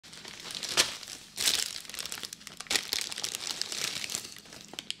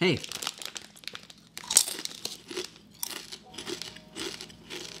Hey.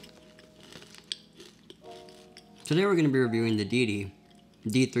 Today we're going to be reviewing the Deity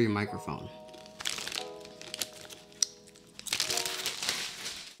D3 Microphone.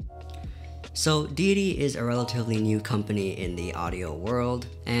 So Deity is a relatively new company in the audio world,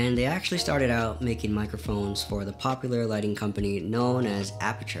 and they actually started out making microphones for the popular lighting company known as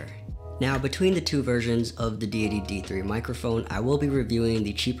Aperture. Now, between the two versions of the Deity D3 microphone, I will be reviewing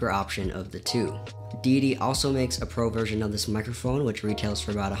the cheaper option of the two. Deity also makes a pro version of this microphone, which retails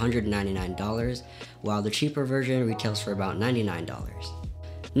for about $199, while the cheaper version retails for about $99.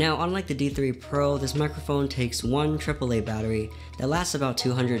 Now, unlike the D3 Pro, this microphone takes one AAA battery that lasts about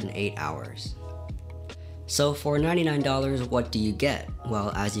 208 hours. So for $99, what do you get?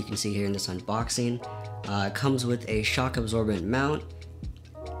 Well, as you can see here in this unboxing, it comes with a shock absorbent mount.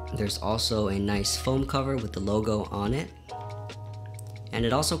 There's also a nice foam cover with the logo on it. And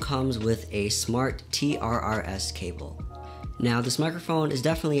it also comes with a smart TRRS cable. Now, this microphone is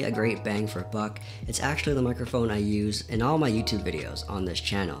definitely a great bang for a buck. It's actually the microphone I use in all my YouTube videos on this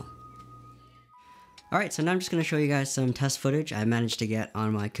channel. Alright, so now I'm just going to show you guys some test footage I managed to get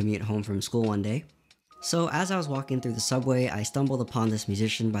on my commute home from school one day. So as I was walking through the subway, I stumbled upon this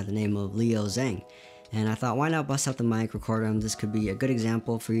musician by the name of Zhang. And I thought, why not bust out the mic, record him? This could be a good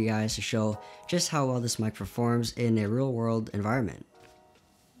example for you guys to show just how well this mic performs in a real world environment.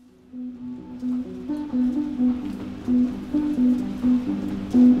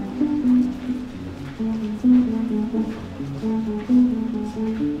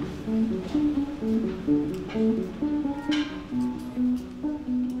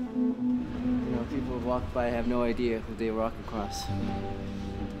 People walk by, have no idea who they walk across.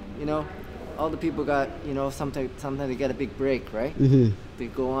 All the people got, something to get a big break, right? Mm-hmm. They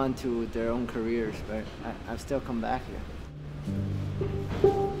go on to their own careers, but I've still come back here.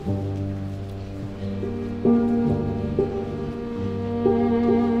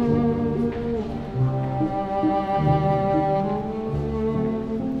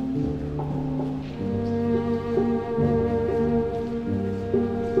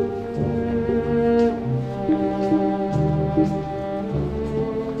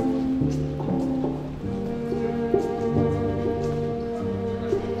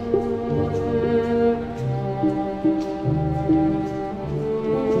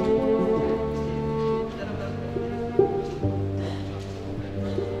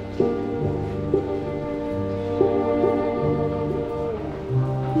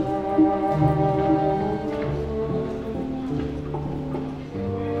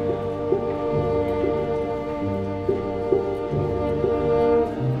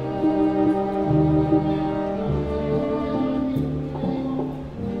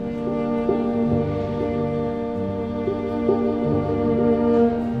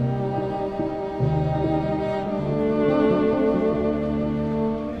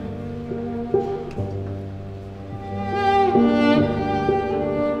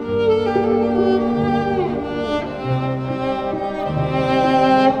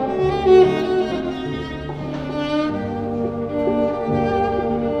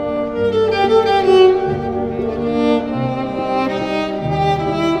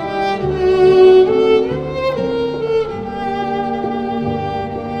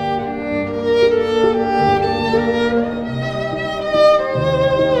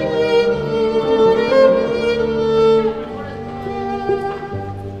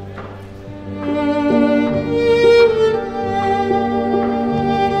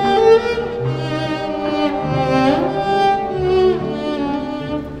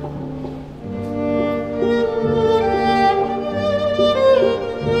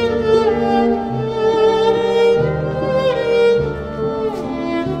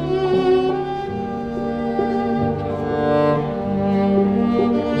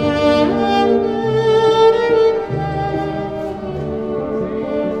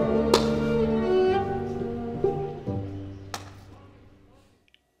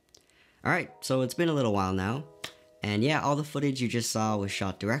 Alright, so it's been a little while now, and yeah, all the footage you just saw was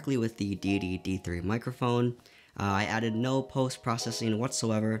shot directly with the Deity D3 microphone. I added no post-processing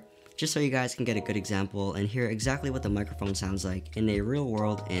whatsoever, just so you guys can get a good example and hear exactly what the microphone sounds like in a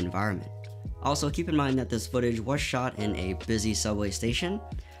real-world environment. Also, keep in mind that this footage was shot in a busy subway station,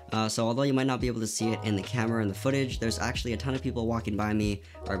 so although you might not be able to see it in the camera and the footage, there's actually a ton of people walking by me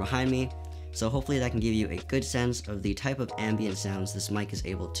or behind me, so hopefully that can give you a good sense of the type of ambient sounds this mic is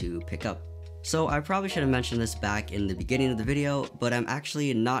able to pick up. So I probably should have mentioned this back in the beginning of the video, but I'm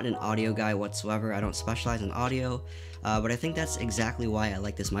actually not an audio guy whatsoever. I don't specialize in audio, but I think that's exactly why I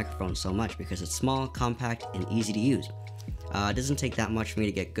like this microphone so much, because it's small, compact, and easy to use. It doesn't take that much for me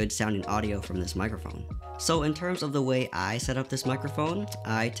to get good sounding audio from this microphone. So in terms of the way I set up this microphone,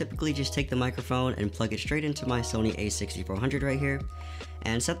 I typically just take the microphone and plug it straight into my Sony a6400 right here,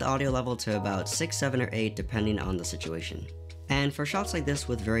 and set the audio level to about 6, 7, or 8 depending on the situation. And for shots like this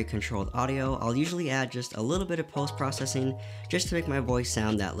with very controlled audio, I'll usually add just a little bit of post-processing just to make my voice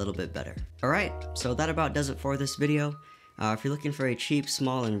sound that little bit better. Alright, so that about does it for this video. If you're looking for a cheap,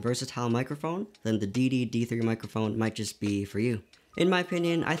 small, and versatile microphone, then the Deity D3 Microphone might just be for you. In my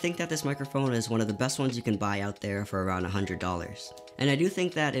opinion, I think that this microphone is one of the best ones you can buy out there for around $100. And I do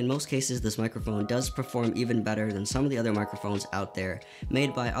think that in most cases this microphone does perform even better than some of the other microphones out there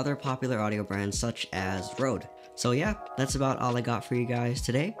made by other popular audio brands such as Rode. So yeah, that's about all I got for you guys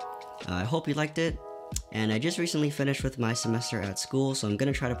today. I hope you liked it, and I just recently finished with my semester at school, so I'm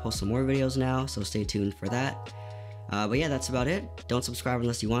gonna try to post some more videos now, so stay tuned for that. But yeah, that's about it. Don't subscribe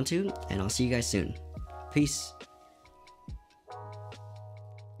unless you want to, and I'll see you guys soon. Peace.